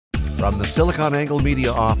From the SiliconANGLE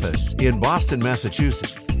Media office in Boston,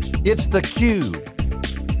 Massachusetts, it's theCUBE.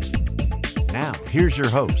 Now, here's your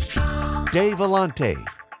host, Dave Vellante.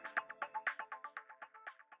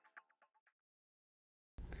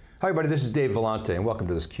 Hi everybody, this is Dave Vellante and welcome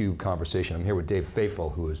to this CUBE conversation. I'm here with Dave Fafel,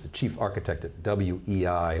 who is the Chief Architect at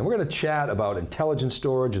WEI. And we're going to chat about intelligent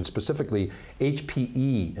storage and specifically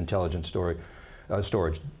HPE intelligent storage.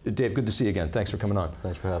 Dave, good to see you again. Thanks for coming on.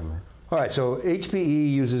 Thanks for having me. All right, so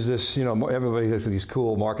HPE uses this, everybody has these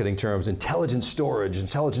cool marketing terms, intelligent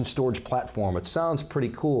storage platform. It sounds pretty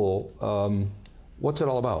cool. What's it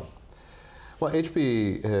all about? Well,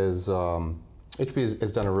 HPE has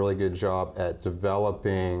done a really good job at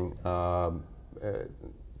developing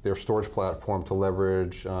their storage platform to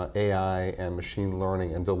leverage AI and machine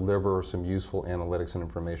learning and deliver some useful analytics and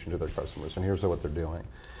information to their customers. And here's what they're doing.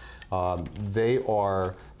 They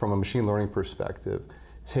are, from a machine learning perspective,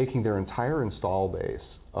 taking their entire install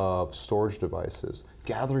base of storage devices,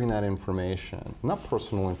 gathering that information, not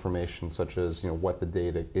personal information such as what the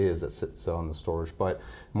data is that sits on the storage, but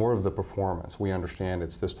more of the performance. We understand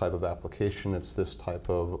it's this type of application, it's this type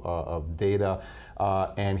of data,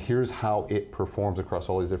 and here's how it performs across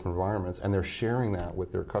all these different environments, and they're sharing that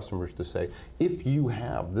with their customers to say, if you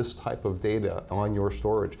have this type of data on your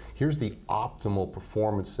storage, here's the optimal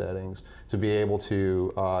performance settings to be able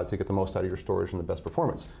to get the most out of your storage and the best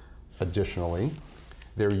performance. Additionally,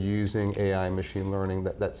 they're using AI machine learning,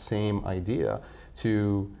 that same idea,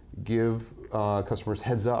 to give customers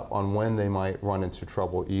heads up on when they might run into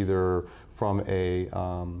trouble, either from a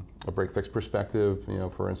break-fix perspective.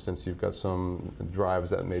 For instance, you've got some drives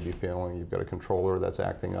that may be failing, you've got a controller that's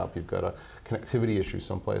acting up, you've got a connectivity issue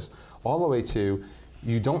someplace, all the way to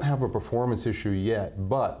you don't have a performance issue yet,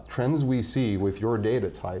 but trends we see with your data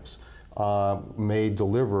types may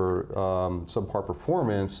deliver subpar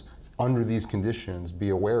performance under these conditions. Be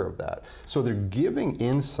aware of that. So they're giving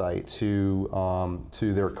insight to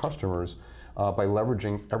their customers by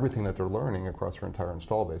leveraging everything that they're learning across their entire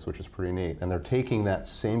install base, which is pretty neat. And they're taking that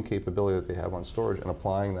same capability that they have on storage and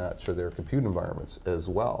applying that to their compute environments as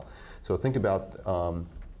well. So think about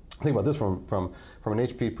this from an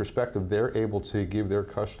HPE perspective. They're able to give their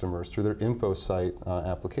customers, through their InfoSight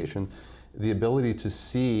application, the ability to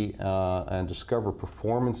see and discover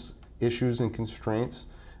performance issues and constraints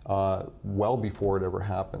well before it ever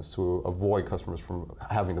happens, to avoid customers from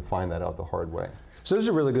having to find that out the hard way. So this is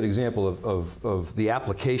a really good example of the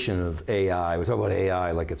application of AI. We talk about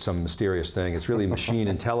AI like it's some mysterious thing. It's really machine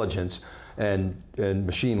intelligence and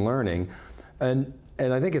machine learning. And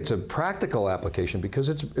I think it's a practical application because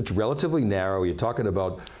it's relatively narrow. You're talking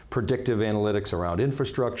about predictive analytics around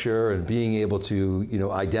infrastructure and being able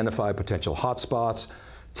to identify potential hotspots,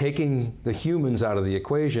 taking the humans out of the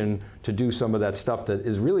equation to do some of that stuff that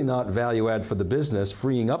is really not value add for the business,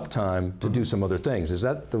 freeing up time to do some other things. Is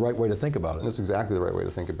that the right way to think about it? That's exactly the right way to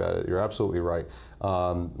think about it. You're absolutely right.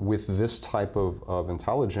 With this type of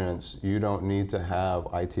intelligence, you don't need to have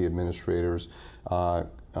IT administrators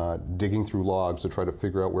digging through logs to try to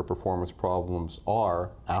figure out where performance problems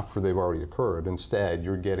are after they've already occurred. Instead,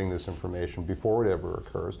 you're getting this information before it ever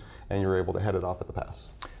occurs, and you're able to head it off at the pass.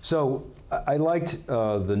 So I liked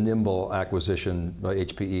the Nimble acquisition by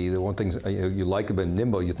HPE. The one thing you like about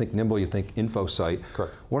Nimble, you think InfoSight.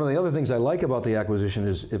 Correct. One of the other things I like about the acquisition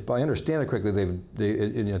is, if I understand it correctly,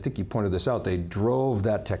 I think you pointed this out, they drove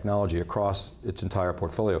that technology across its entire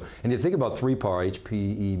portfolio. And you think about 3PAR,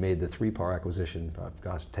 HPE made the 3PAR acquisition,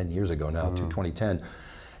 gosh, 10 years ago now, 2010.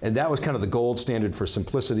 And that was kind of the gold standard for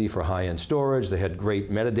simplicity for high-end storage. They had great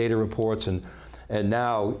metadata reports, and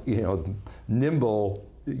now Nimble,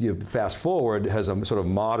 fast forward, has a sort of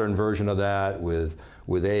modern version of that with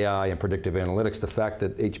AI and predictive analytics. The fact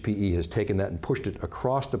that HPE has taken that and pushed it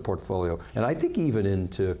across the portfolio, and I think even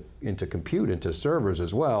into compute, into servers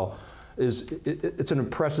as well, it's an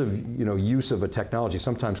impressive use of a technology.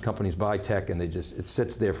 Sometimes companies buy tech and it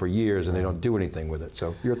sits there for years and they don't do anything with it.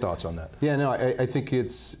 So your thoughts on that? Yeah, no, I think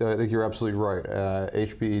you're absolutely right.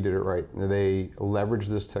 HPE did it right. They leveraged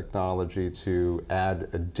this technology to add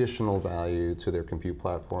additional value to their compute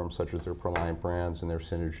platforms, such as their Proliant brands and their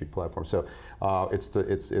Synergy platform. So it's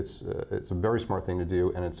a very smart thing to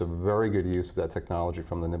do, and it's a very good use of that technology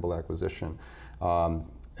from the Nimble acquisition.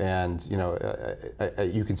 And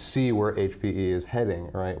you can see where HPE is heading,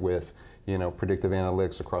 right, with predictive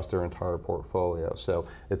analytics across their entire portfolio. So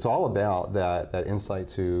it's all about that insight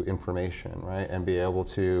to information, right, and be able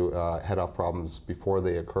to head off problems before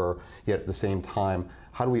they occur. Yet at the same time,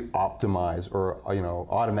 how do we optimize or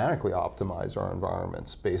automatically optimize our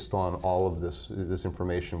environments based on all of this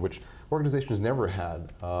information, which organizations never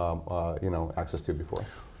had access to before?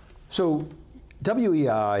 So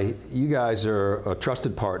WEI, you guys are a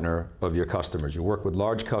trusted partner of your customers. You work with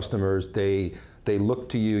large customers, they look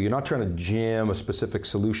to you. You're not trying to jam a specific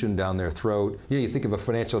solution down their throat. You think of a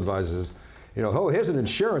financial advisor as, oh, here's an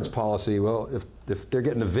insurance policy. Well, if they're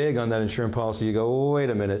getting a VIG on that insurance policy, you go, oh, wait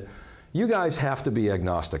a minute. You guys have to be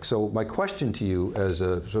agnostic. So my question to you as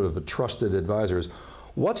a sort of a trusted advisor is,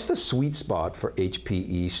 what's the sweet spot for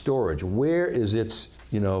HPE storage? Where is its,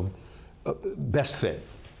 best fit?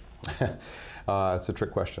 It's a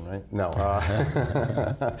trick question, right? No.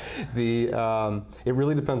 It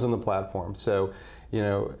really depends on the platform. So,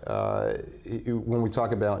 when we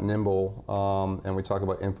talk about Nimble and we talk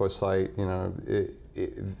about InfoSight,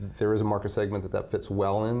 there is a market segment that fits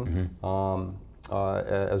well in,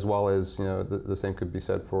 as well as the same could be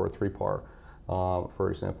said for 3PAR. For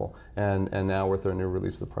example, and now with their new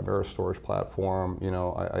release of the Primera storage platform,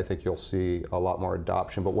 I think you'll see a lot more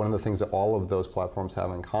adoption. But one of the things that all of those platforms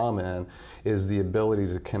have in common is the ability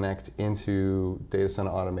to connect into data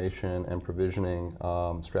center automation and provisioning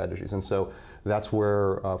strategies. And so that's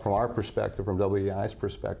where, from our perspective, from WEI's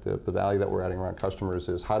perspective, the value that we're adding around customers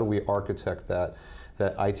is how do we architect that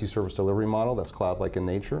IT service delivery model that's cloud-like in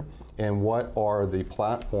nature, and what are the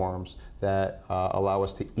platforms that allow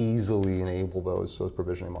us to easily enable those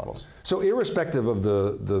provisioning models. So irrespective of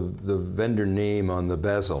the vendor name on the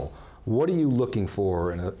bezel, what are you looking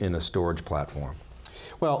for in a storage platform?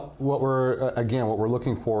 Well, what we're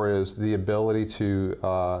looking for is the ability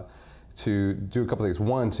to do a couple things.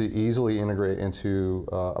 One, to easily integrate into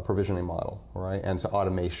a provisioning model, right, and to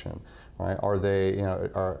automation. Right? Are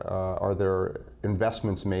there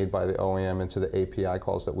investments made by the OEM into the API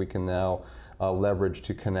calls that we can now leverage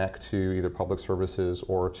to connect to either public services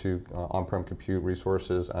or to on-prem compute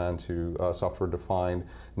resources and to software-defined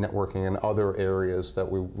networking and other areas that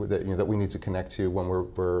we need to connect to when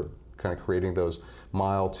we're kind of creating those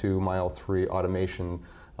mile 2, mile 3 automations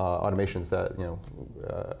that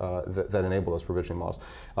that enable those provisioning models.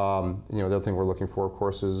 The other thing we're looking for, of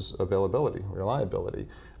course, is availability, reliability,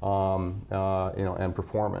 and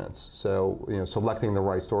performance. So selecting the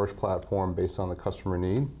right storage platform based on the customer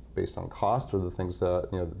need, based on cost, are the things that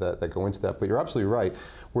that go into that. But you're absolutely right.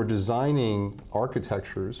 We're designing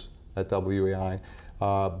architectures at WEI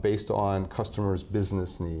based on customers'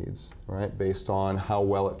 business needs, right? Based on how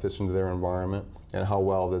well it fits into their environment and how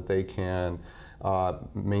well that they can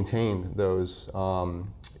maintain those,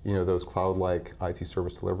 those cloud-like IT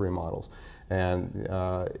service delivery models. And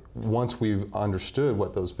once we've understood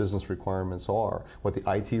what those business requirements are, what the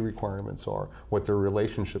IT requirements are, what their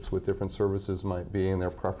relationships with different services might be and their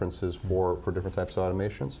preferences for different types of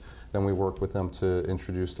automations, then we work with them to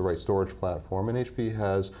introduce the right storage platform. And HPE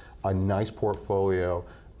has a nice portfolio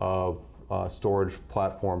of storage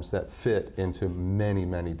platforms that fit into many,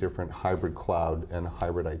 many different hybrid cloud and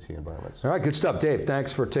hybrid IT environments. All right, good stuff. Dave,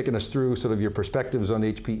 thanks for taking us through sort of your perspectives on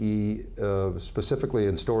HPE, specifically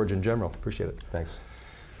in storage in general. Appreciate it. Thanks.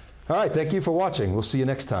 All right, thank you for watching. We'll see you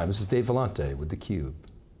next time. This is Dave Vellante with theCUBE.